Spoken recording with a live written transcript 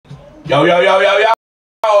Yo, yo, yo, yo, yo.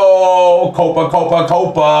 Oh, CoPA, CoPA,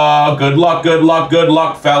 CoPA. Good luck, good luck, good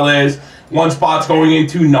luck, fellas. One spot's going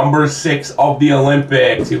into number 6 of the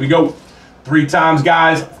Olympics. Here we go. 3 times,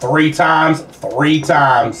 guys. 3 times. 3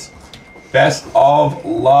 times. Best of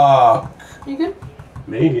luck. You good?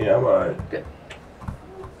 Me? Yeah, I'm alright. Good.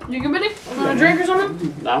 You good, buddy? Want a drink or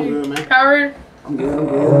something? No, I'm good, man. Powered? I'm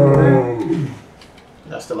good.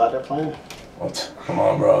 Y'all still out there playing? What? Come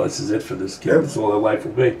on, bro. This is it for this kid. That's all their life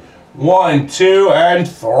will be. 1, 2, and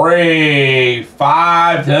 3.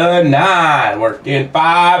 5 to 9. Working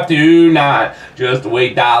 5 to 9. Just the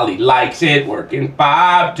way Dolly likes it. Working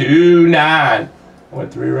 5 to 9. I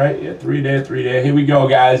went 3, right? Yeah, 3 there, 3 there. Here we go,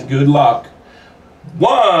 guys. Good luck.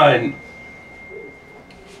 1,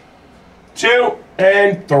 2,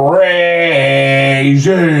 and 3.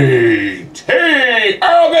 ZT.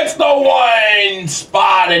 Earl gets the 1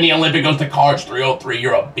 spot, and the Olympic goes to Cards 303.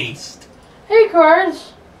 You're a beast. Hey,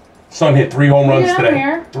 Cards. Son hit 3 home runs today.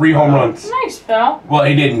 Here. 3 home runs. Nice, pal. Well,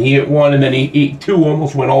 he didn't. He hit 1, and then he 2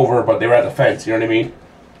 almost went over, but they were at the fence. You know what I mean?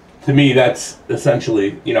 To me, that's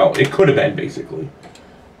essentially, you know, it could have been basically.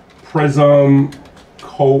 Prizm,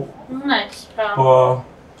 CoPA, Nice, pal.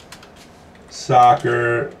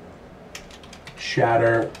 Soccer,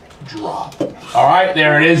 Shatter, Drop. All right,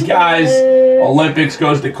 there it is, guys. Olympics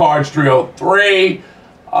goes to Cards 303.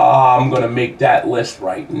 I'm going to make that list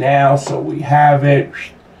right now so we have it.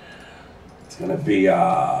 It's going to be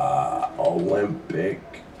Olympic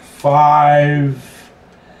 5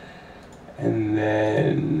 and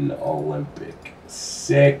then Olympic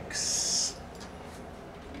 6.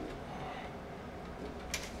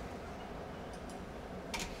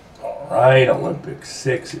 All right, Olympic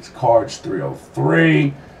 6 is Cards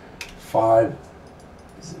 303. 5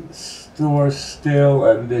 is in the store still,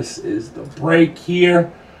 and this is the break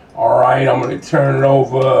here. All right, I'm going to turn it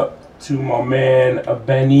over to my man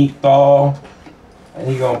Benito, and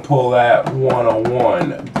he's going to pull that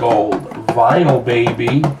 101 gold vinyl,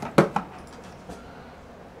 baby.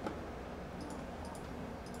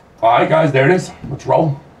 All right, guys, there it is. Let's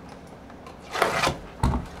roll.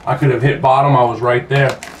 I could have hit bottom. I was right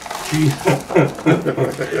there.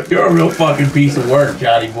 You're a real fucking piece of work,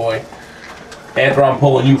 Johnny boy. After I'm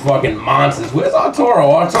pulling you fucking monsters. Where's Arturo?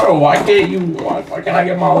 Arturo, why can't you, why can't I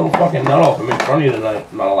get my little fucking nut off him in front of you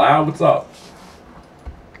tonight? Not allowed? What's up?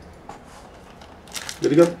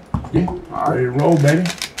 Good to go? Yeah. All ready to roll, baby.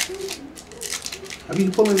 Have you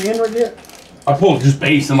pulled in the end right yet? I pulled just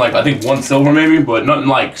base and like, I think 1 silver maybe, but nothing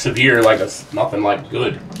like severe, like nothing like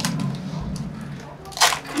good.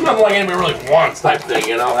 Nothing like anybody really wants type thing,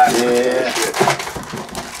 you know? That Yeah.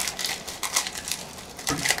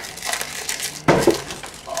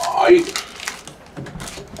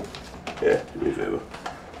 Yeah, do me a favor.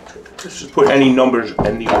 Let's just put any numbers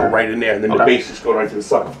anywhere right in there, and then the base just go right to the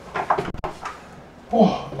sucker.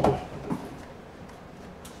 Oh.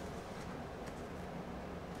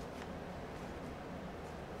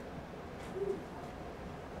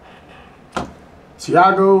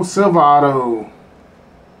 Thiago Silva.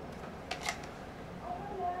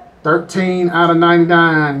 13 out of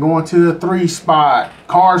 99. Going to the 3 spot.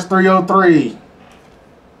 Cards 303.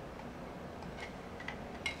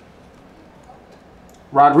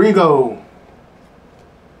 Rodrigo,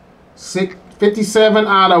 57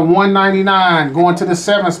 out of 199, going to the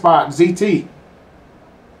 7 spot, ZT.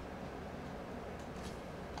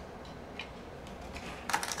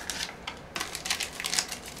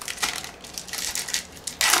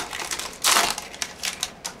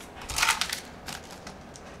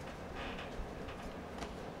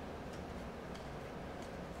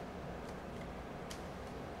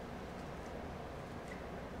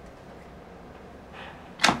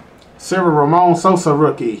 Silver Ramon Sosa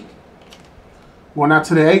rookie. Going out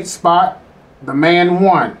to the 8th spot, the man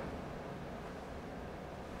 1.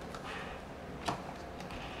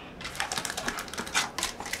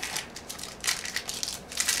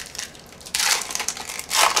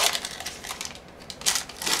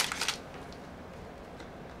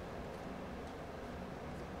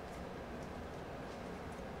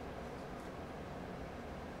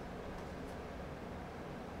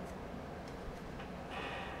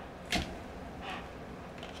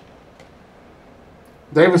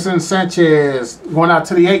 Davison Sanchez going out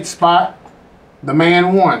to the 8th spot, the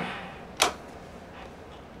man 1.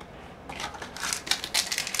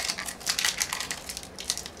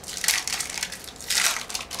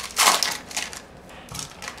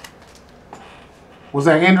 Was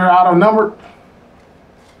that Andrew auto numbered?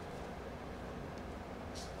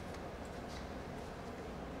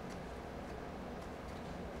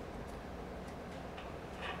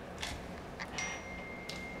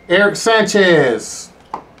 Eric Sanchez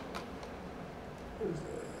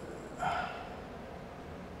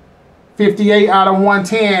 58 out of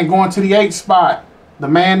 110 going to the 8 spot. The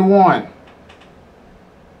man 1.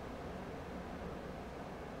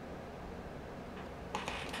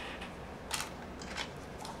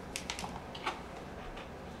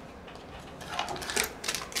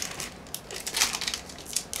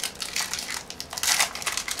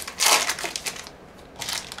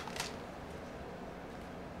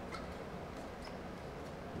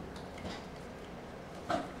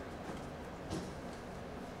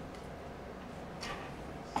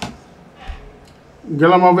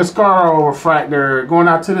 Guillermo Vizcarra refractor going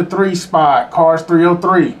out to the 3 spot. Cards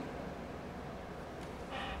 303.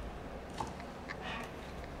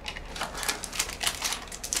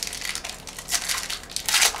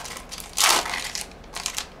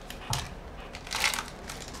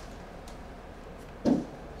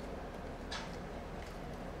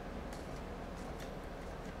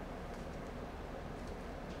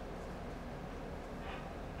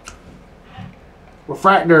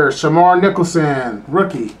 Refractor, Shamar Nicholson,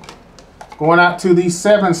 rookie. Going out to the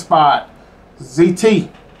 7 spot, ZT.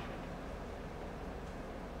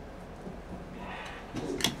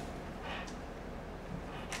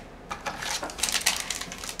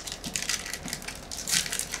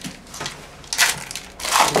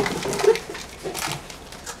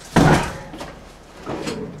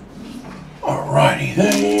 Alrighty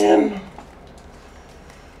then.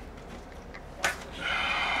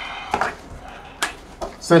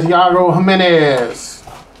 Santiago Jimenez.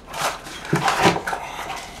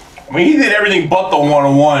 I mean, he did everything but the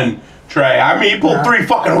 1-on-1, Trey. I mean, he pulled 3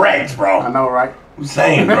 fucking reds, bro. I know, right? I'm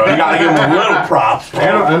saying, bro. You gotta give him a little props, bro.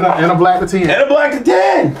 And a black to 10. And a black to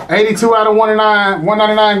 10. 82 out of 199.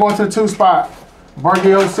 199 going to the 2 spot.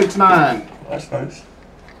 Bargio 69. That's nice.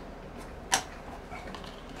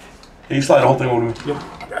 Can you slide the whole thing over to me? Yep,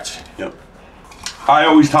 I got you. Yep. I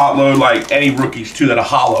always top load like any rookies too that are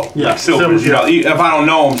hollow, yeah, like silvers. You know, if I don't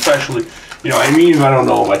know them, especially, you know, I mean, if I don't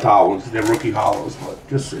know them, I top ones. They're rookie hollows, but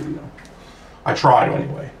just so you know, I try to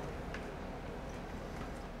anyway.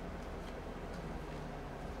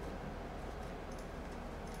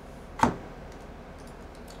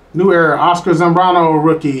 New era, Oscar Zambrano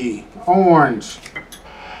rookie, orange.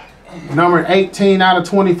 Number 18 out of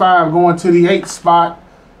 25 going to the 8th spot.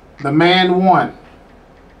 The man 1.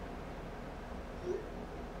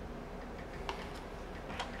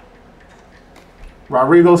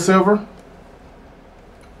 Rodrigo Silver.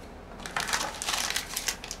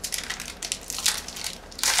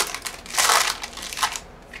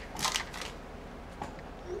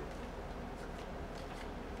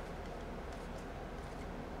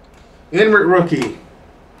 Enric rookie.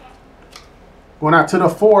 Going out to the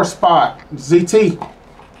 4 spot. ZT.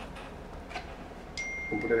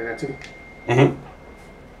 We'll put that in there too. Mm-hmm.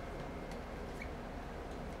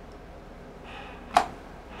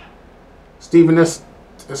 Steven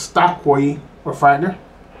Estacqui refractor.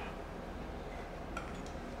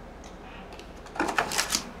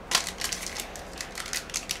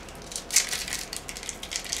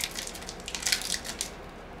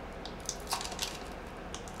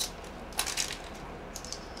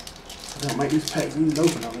 I'm gonna make these packs easy to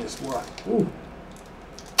open on this boy. Ooh.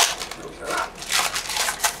 There we go.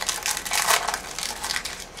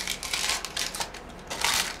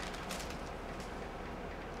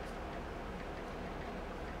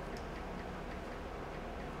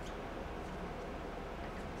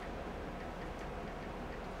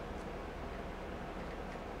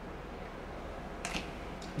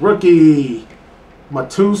 Rookie,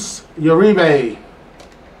 Matus Uribe.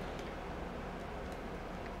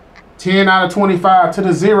 10 out of 25 to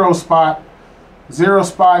the 0 spot. 0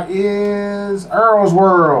 spot is Earl's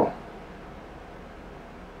World.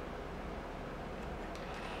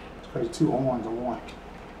 It's crazy, 2 ones and 1.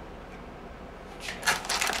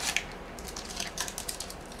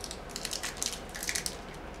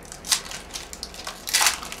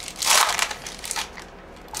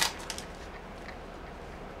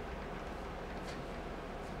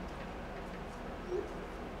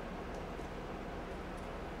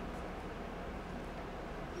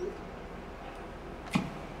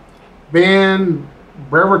 Ben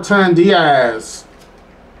Brereton Diaz.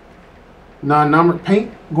 Non-numbered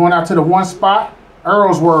pink. Going out to the 1 spot.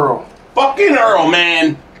 Earl's World. Fucking Earl,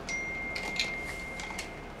 man.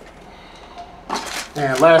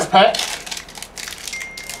 And last pack.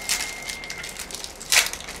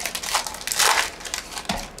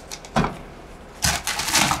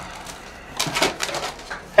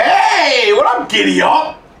 Hey, what up, giddy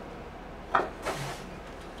up?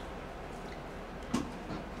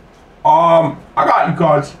 I got you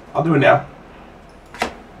cards. I'll do it now.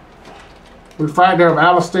 Refractor of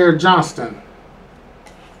Alistair Johnston.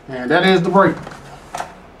 And that is the break.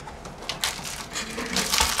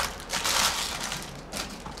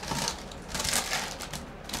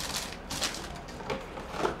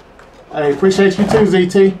 Hey, appreciate you too,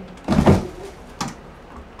 ZT.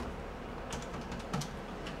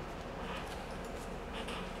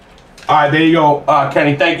 All right, there you go,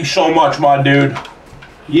 Kenny. Thank you so much, my dude.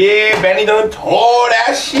 Yeah, Benny done tore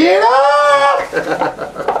that shit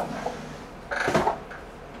up.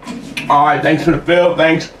 All right, thanks for the fill.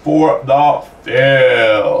 Thanks for the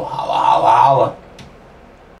fill. Holla, holla, holla.